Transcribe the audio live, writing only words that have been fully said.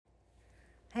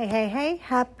Hey, hey, hey.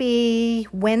 Happy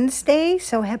Wednesday.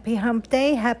 So happy hump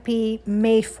day. Happy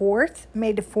May 4th.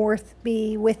 May the 4th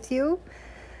be with you.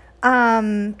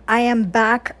 I am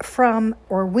back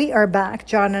we are back.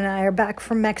 John and I are back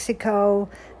from Mexico.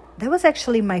 That was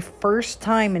actually my first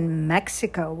time in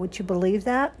Mexico. Would you believe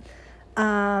that?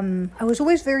 I was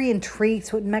always very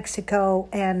intrigued with Mexico.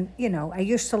 And, I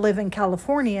used to live in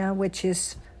California, which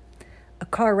is a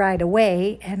car ride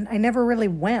away. And I never really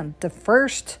went. The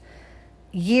first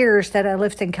years that I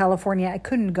lived in California, I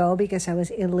couldn't go because I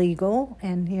was illegal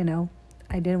and,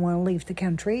 I didn't want to leave the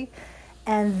country.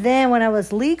 And then when I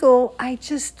was legal, I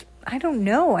don't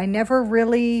know. I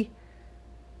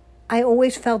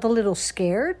always felt a little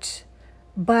scared,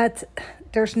 but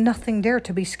there's nothing there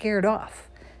to be scared of.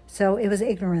 So it was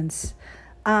ignorance.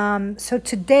 So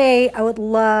today I would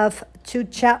love to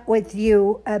chat with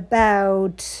you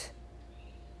about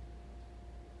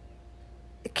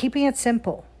keeping it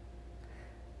simple.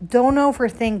 Don't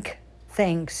overthink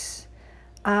things.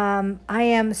 I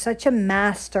am such a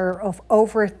master of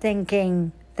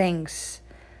overthinking things.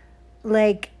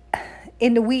 Like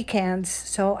in the weekends,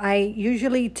 so I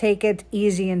usually take it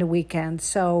easy in the weekends.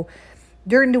 So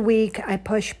during the week, I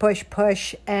push,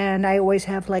 and I always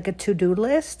have like a to-do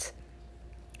list.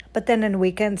 But then in the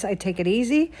weekends, I take it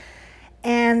easy.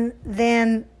 And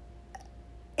then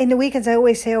in the weekends, I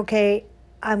always say, okay,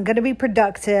 I'm going to be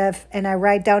productive, and I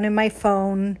write down in my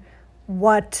phone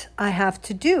what I have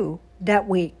to do that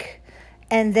week.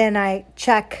 And then I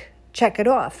check it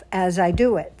off as I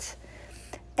do it.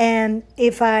 And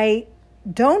if I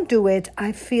don't do it,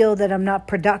 I feel that I'm not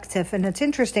productive. And it's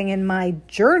interesting, in my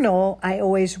journal, I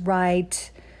always write,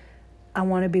 I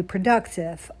want to be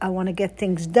productive. I want to get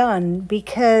things done,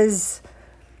 because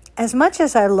as much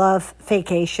as I love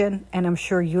vacation, and I'm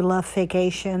sure you love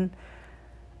vacation,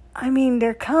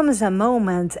 there comes a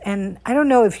moment, and I don't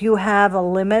know if you have a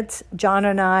limit. John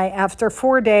and I, after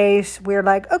 4 days, we're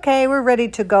like, okay, we're ready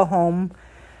to go home.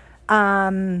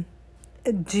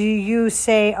 Do you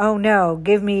say, oh no,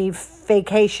 give me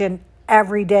vacation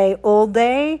every day, all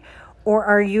day? Or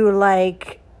are you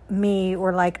like me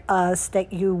or like us,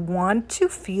 that you want to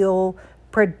feel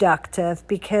productive?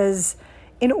 Because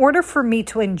in order for me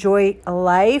to enjoy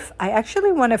life, I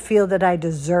actually want to feel that I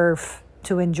deserve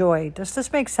to enjoy. Does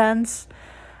this make sense?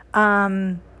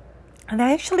 And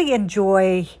I actually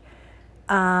enjoy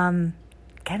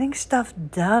getting stuff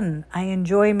done. I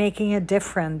enjoy making a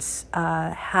difference,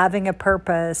 having a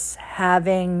purpose,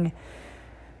 having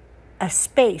a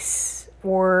space,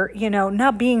 or,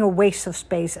 not being a waste of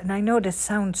space. And I know this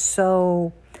sounds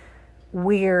so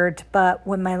weird, but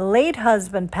when my late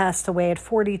husband passed away at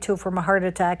 42 from a heart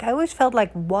attack, I always felt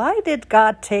like, why did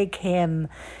God take him?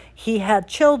 He had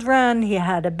children, he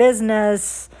had a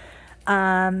business,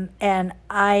 and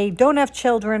I don't have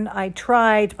children. I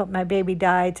tried, but my baby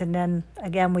died, and then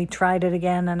again we tried it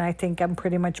again, and I think I'm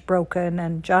pretty much broken,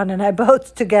 and John and I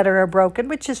both together are broken,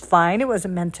 which is fine. It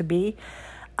wasn't meant to be.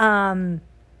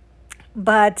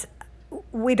 But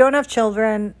we don't have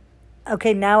children.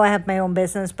 Okay, now I have my own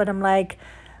business, but I'm like,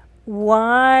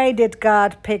 why did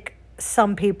God pick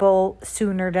some people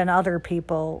sooner than other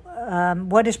people?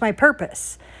 What is my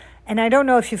purpose? And I don't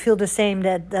know if you feel the same,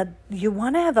 that you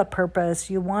want to have a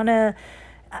purpose.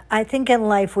 I think in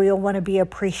life we all want to be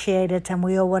appreciated, and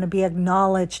we all want to be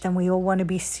acknowledged, and we all want to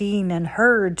be seen and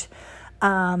heard.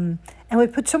 And we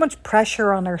put so much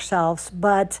pressure on ourselves.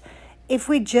 But if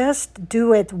we just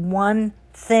do it one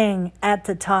thing at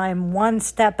the time, one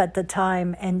step at the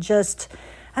time, and just,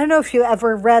 I don't know if you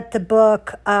ever read the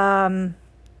book, I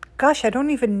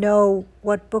don't even know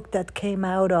what book that came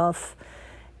out of.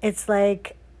 It's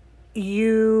like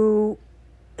you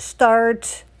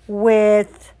start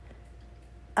with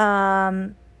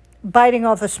biting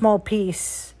off a small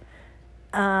piece,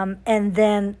 and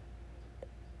then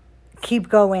keep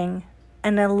going.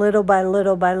 And then little by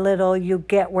little, you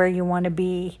get where you want to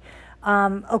be.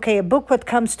 A book what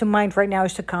comes to mind right now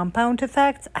is The Compound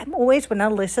Effect. When I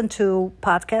listen to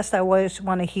podcasts, I always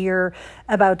want to hear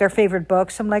about their favorite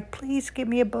books. I'm like, please give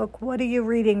me a book. What are you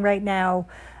reading right now?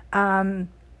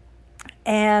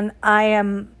 And I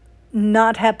am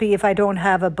not happy if I don't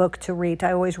have a book to read.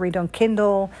 I always read on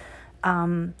Kindle.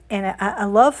 And I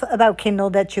love about Kindle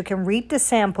that you can read the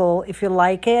sample. If you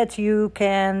like it, you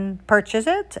can purchase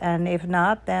it. And if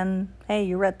not, then, hey,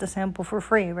 you read the sample for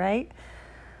free, right?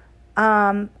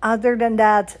 Other than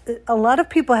that, a lot of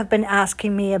people have been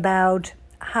asking me about,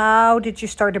 how did you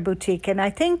start a boutique? And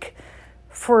I think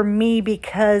for me,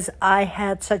 because I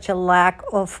had such a lack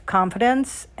of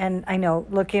confidence, and I know,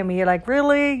 looking at me, you're like,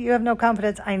 really? You have no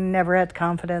confidence? I never had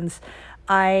confidence.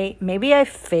 Maybe I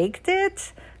faked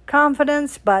it,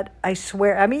 confidence, but I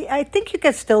swear, I mean, I think you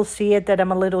can still see it that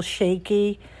I'm a little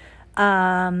shaky,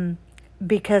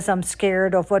 because I'm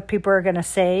scared of what people are going to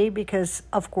say. Because,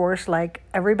 of course, like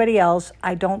everybody else,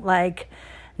 I don't like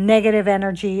negative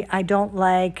energy. I don't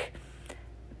like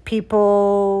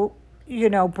people,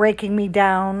 breaking me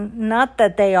down. Not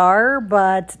that they are,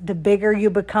 but the bigger you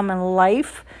become in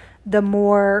life, the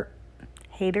more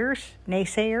haters,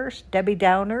 naysayers, Debbie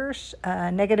Downers,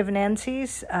 negative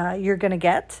Nancys you're going to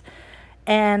get.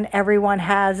 And everyone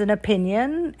has an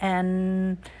opinion.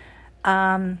 And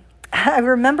I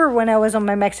remember when I was on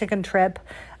my Mexican trip,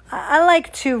 I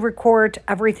like to record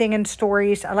everything in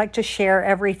stories. I like to share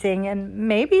everything. And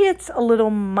maybe it's a little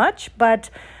much, but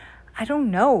I don't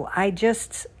know. I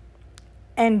just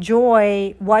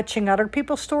enjoy watching other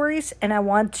people's stories, and I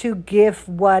want to give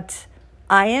what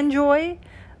I enjoy.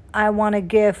 I want to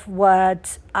give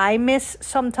what I miss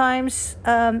sometimes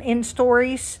in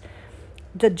stories,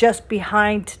 the just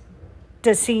behind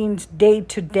the scenes, day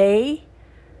to day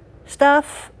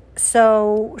stuff.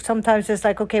 So sometimes it's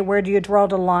like, okay, where do you draw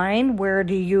the line? Where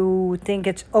do you think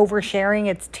it's oversharing?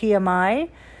 It's TMI.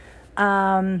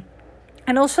 And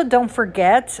also don't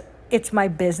forget, it's my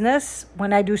business.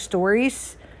 When I do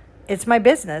stories, it's my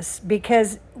business.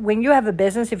 Because when you have a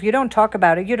business, if you don't talk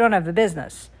about it, you don't have a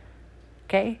business.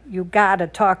 Okay? You got to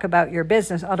talk about your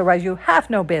business. Otherwise, you have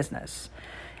no business.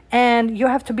 And you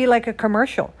have to be like a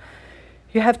commercial.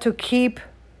 You have to keep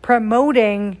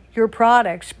promoting your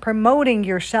products, promoting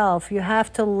yourself. You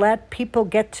have to let people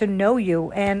get to know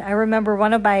you. And I remember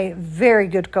one of my very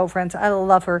good girlfriends, I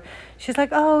love her. She's like,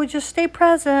 oh, just stay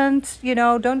present.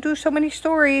 Don't do so many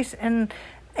stories. And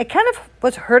it kind of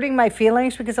was hurting my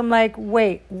feelings because I'm like,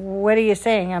 wait, what are you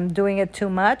saying? I'm doing it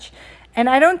too much. And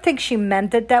I don't think she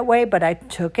meant it that way, but I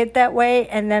took it that way.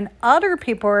 And then other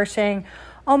people are saying,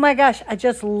 oh my gosh, I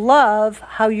just love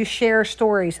how you share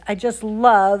stories. I just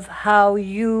love how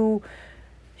you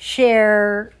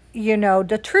share,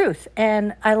 the truth.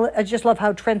 And I just love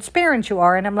how transparent you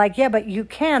are. And I'm like, yeah, but you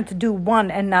can't do one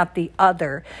and not the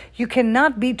other. You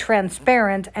cannot be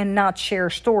transparent and not share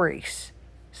stories.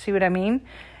 See what I mean?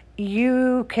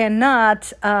 You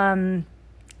cannot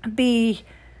be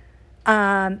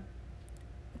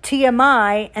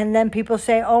TMI and then people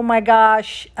say, oh my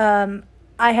gosh,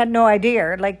 I had no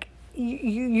idea. Like,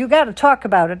 you got to talk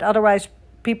about it. Otherwise,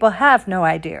 people have no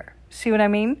idea. See what I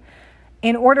mean?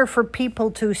 In order for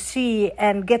people to see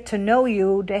and get to know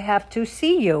you, they have to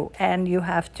see you. And you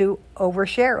have to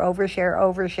overshare.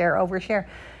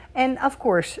 And of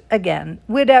course, again,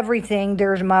 with everything,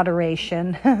 there's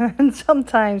moderation. And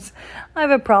sometimes I have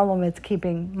a problem with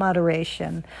keeping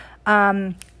moderation.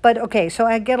 But okay, so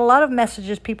I get a lot of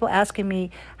messages, people asking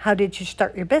me, how did you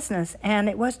start your business? And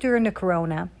it was during the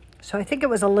corona. So I think it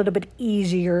was a little bit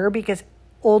easier because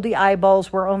all the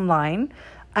eyeballs were online.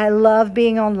 I love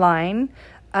being online.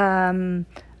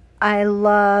 I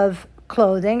love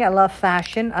clothing. I love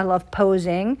fashion. I love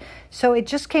posing. So it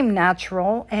just came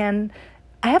natural. And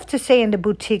I have to say, in the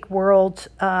boutique world,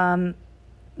 now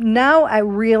I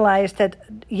realize that,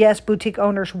 yes, boutique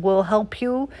owners will help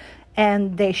you.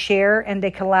 And they share and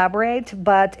they collaborate.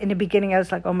 But in the beginning, I was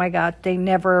like, oh my God, they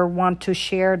never want to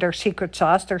share their secret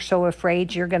sauce. They're so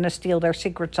afraid you're going to steal their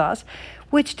secret sauce,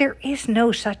 which there is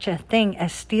no such a thing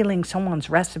as stealing someone's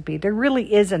recipe. There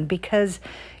really isn't, because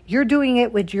you're doing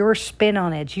it with your spin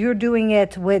on it. You're doing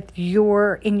it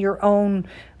in your own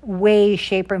way,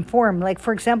 shape, and form. Like,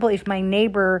 for example, if my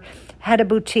neighbor had a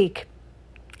boutique,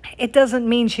 it doesn't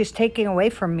mean she's taking away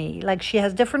from me. Like, she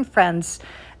has different friends,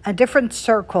 a different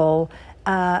circle,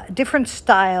 different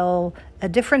style, a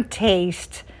different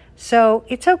taste. So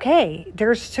it's okay.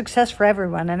 There's success for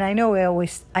everyone. And I know I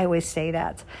always say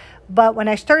that. But when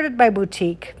I started my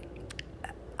boutique,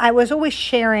 I was always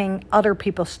sharing other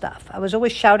people's stuff. I was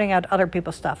always shouting out other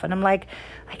people's stuff. And I'm like,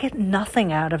 I get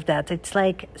nothing out of that. It's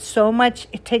like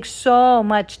it takes so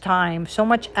much time, so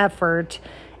much effort.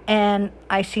 And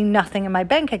I see nothing in my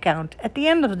bank account. At the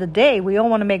end of the day, we all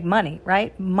want to make money,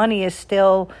 right? Money is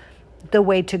still the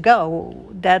way to go.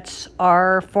 That's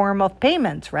our form of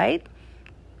payment, right?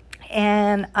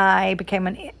 And I became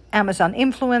an Amazon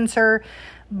influencer.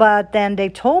 But then they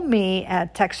told me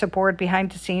at tech support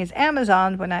behind the scenes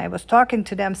Amazon, when I was talking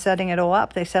to them, setting it all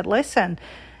up, they said, listen,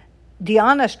 the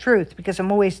honest truth, because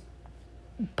I'm always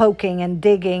poking and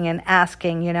digging and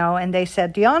asking, and they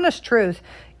said, the honest truth,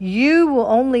 you will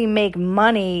only make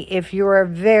money if you're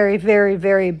very, very,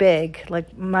 very big.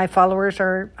 Like, my followers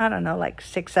are, I don't know, like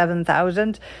 6,000,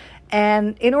 7,000.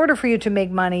 And in order for you to make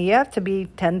money, you have to be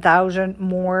 10,000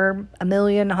 more, 1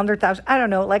 million, 100,000, I don't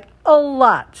know, like a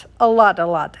lot.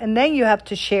 And then you have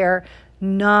to share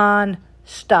non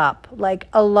stop, like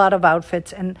a lot of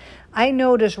outfits. And I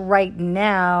notice right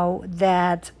now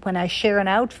that when I share an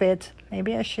outfit,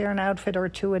 maybe I share an outfit or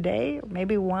two a day, or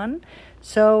maybe one.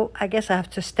 So I guess I have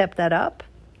to step that up.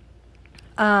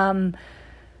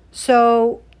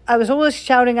 So I was always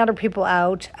shouting other people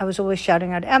out. I was always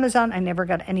shouting out Amazon. I never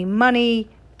got any money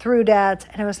through that.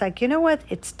 And I was like, you know what?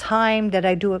 It's time that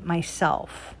I do it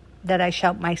myself, that I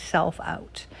shout myself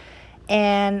out.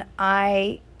 And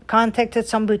I contacted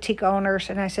some boutique owners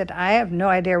and I said, I have no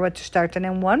idea what to start. And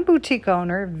then one boutique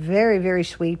owner, very, very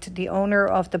sweet, the owner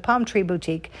of the Palm Tree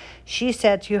Boutique, she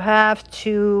said, you have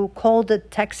to call the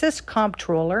Texas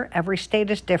comptroller. Every state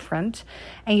is different.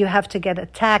 And you have to get a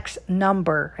tax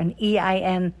number, an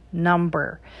EIN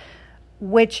number,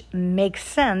 which makes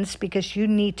sense because you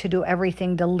need to do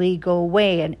everything the legal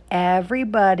way. And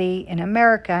everybody in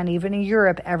America and even in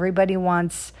Europe, everybody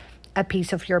wants a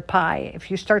piece of your pie. If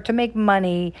you start to make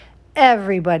money,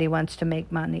 everybody wants to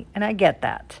make money. And I get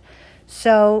that.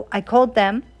 So I called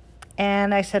them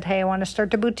and I said, hey, I want to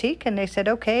start a boutique. And they said,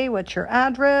 okay, what's your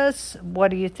address?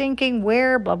 What are you thinking?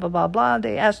 Where? Blah, blah, blah, blah.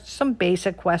 They asked some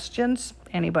basic questions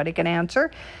anybody can answer.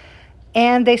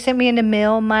 And they sent me in the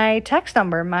mail my tax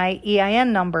number, my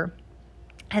EIN number.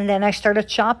 And then I started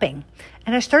shopping.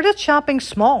 And I started shopping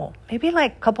small, maybe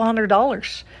like a couple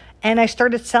 $100. And I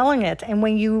started selling it. And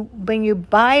when you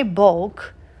buy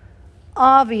bulk,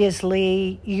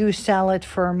 obviously you sell it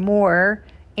for more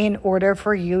in order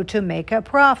for you to make a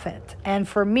profit. And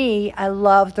for me, I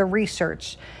love the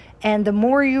research. And the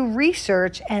more you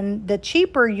research and the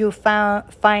cheaper you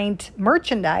find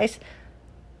merchandise,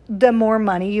 the more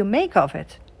money you make of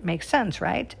it. Makes sense,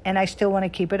 right? And I still want to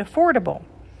keep it affordable.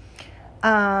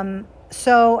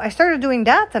 So I started doing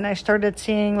that and I started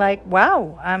seeing like,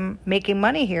 wow, I'm making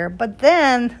money here. But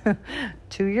then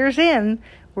 2 years in,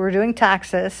 we were doing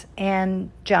taxes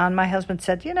and John, my husband,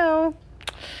 said, you know,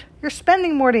 you're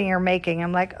spending more than you're making.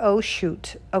 I'm like, oh,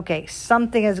 shoot. Okay,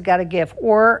 something has got to give.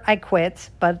 Or I quit,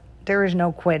 but there is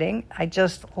no quitting. I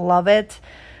just love it.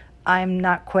 I'm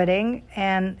not quitting.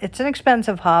 And it's an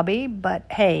expensive hobby. But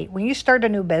hey, when you start a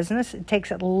new business, it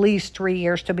takes at least 3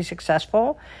 years to be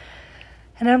successful.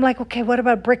 And I'm like, okay, what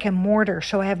about brick and mortar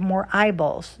so I have more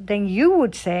eyeballs? Then you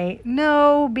would say,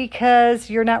 no,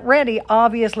 because you're not ready.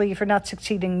 Obviously, if you're not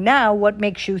succeeding now, what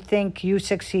makes you think you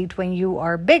succeed when you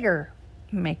are bigger?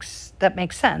 That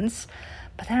makes sense.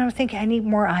 But then I was thinking, I need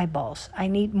more eyeballs. I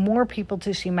need more people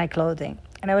to see my clothing.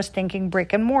 And I was thinking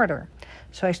brick and mortar.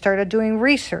 So I started doing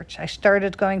research. I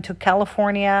started going to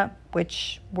California,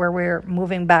 where we're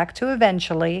moving back to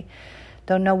eventually.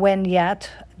 Don't know when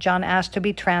yet. John asked to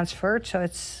be transferred, so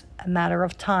it's a matter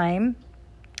of time.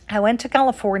 I went to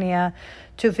California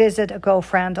to visit a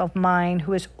girlfriend of mine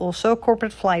who is also a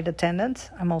corporate flight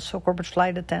attendant. I'm also a corporate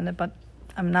flight attendant, but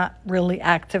I'm not really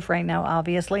active right now,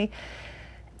 obviously.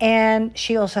 And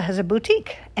she also has a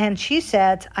boutique. And she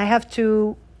said, I have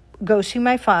to go see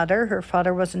my father. Her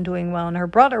father wasn't doing well and her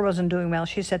brother wasn't doing well.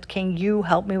 She said, can you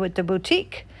help me with the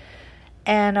boutique?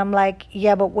 And I'm like,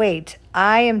 yeah, but wait,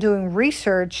 I am doing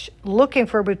research, looking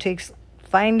for boutiques,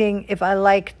 finding if I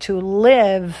like to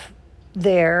live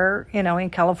there, in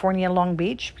California, Long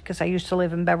Beach, because I used to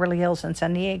live in Beverly Hills and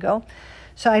San Diego.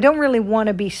 So I don't really want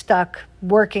to be stuck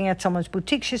working at someone's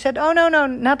boutique. She said, oh, no,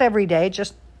 not every day,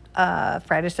 just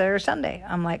Friday, Saturday, or Sunday.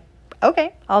 I'm like,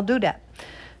 okay, I'll do that.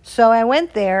 So I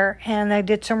went there and I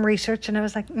did some research and I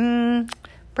was like,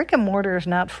 brick and mortar is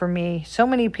not for me. So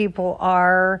many people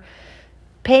are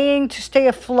paying to stay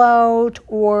afloat,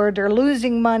 or they're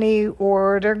losing money,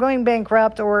 or they're going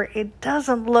bankrupt, or it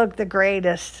doesn't look the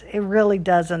greatest. It really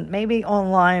doesn't. Maybe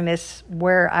online is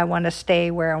where I want to stay,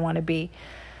 where I want to be.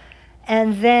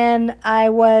 And then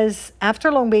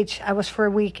after Long Beach, I was for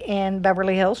a week in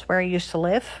Beverly Hills, where I used to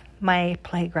live. My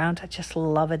playground, I just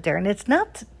love it there. And it's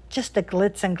not just the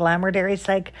glitz and glamour there. It's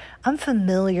like, I'm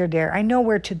familiar there. I know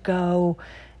where to go.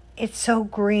 It's so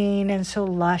green and so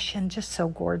lush and just so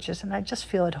gorgeous. And I just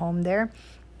feel at home there.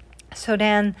 So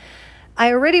then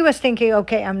I already was thinking,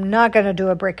 okay, I'm not going to do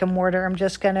a brick and mortar. I'm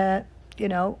just going to,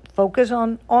 focus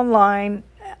on online.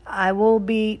 I will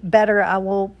be better. I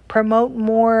will promote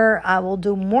more. I will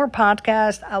do more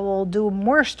podcasts. I will do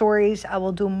more stories. I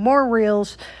will do more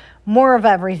reels, more of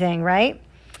everything, right?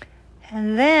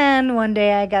 And then one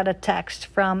day I got a text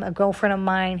from a girlfriend of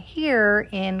mine here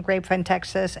in Grapevine,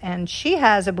 Texas, and she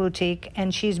has a boutique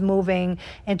and she's moving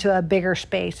into a bigger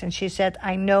space. And she said,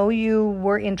 I know you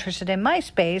were interested in my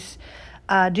space.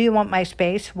 Do you want my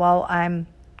space while I'm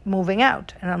moving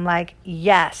out? And I'm like,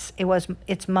 yes.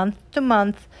 It's month to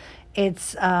month.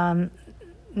 It's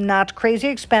not crazy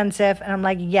expensive. And I'm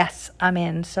like, yes, I'm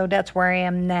in. So that's where I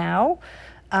am now.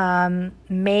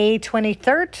 May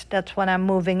 23rd. That's when I'm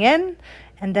moving in.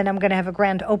 And then I'm going to have a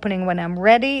grand opening when I'm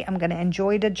ready. I'm going to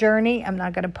enjoy the journey. I'm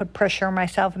not going to put pressure on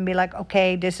myself and be like,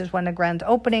 okay, this is when the grand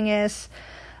opening is.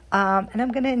 And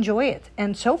I'm going to enjoy it.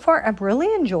 And so far, I'm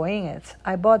really enjoying it.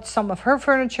 I bought some of her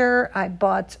furniture. I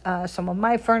bought some of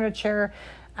my furniture.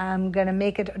 I'm going to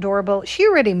make it adorable. She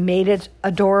already made it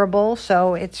adorable,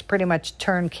 so it's pretty much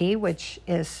turnkey, which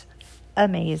is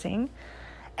amazing.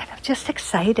 And I'm just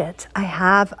excited. I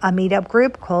have a meetup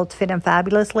group called Fit and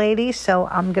Fabulous Ladies, so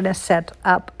I'm going to set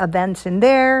up events in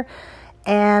there.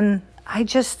 And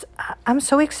I'm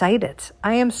so excited.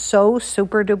 I am so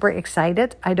super duper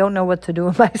excited. I don't know what to do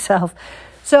with myself.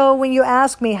 So when you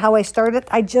ask me how I started,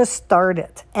 I just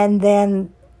started. And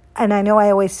I know I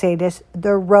always say this,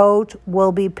 the road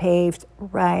will be paved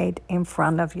right in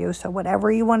front of you. So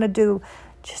whatever you want to do,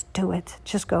 just do it.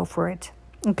 Just go for it.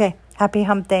 Okay. Happy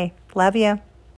hump day. Love you.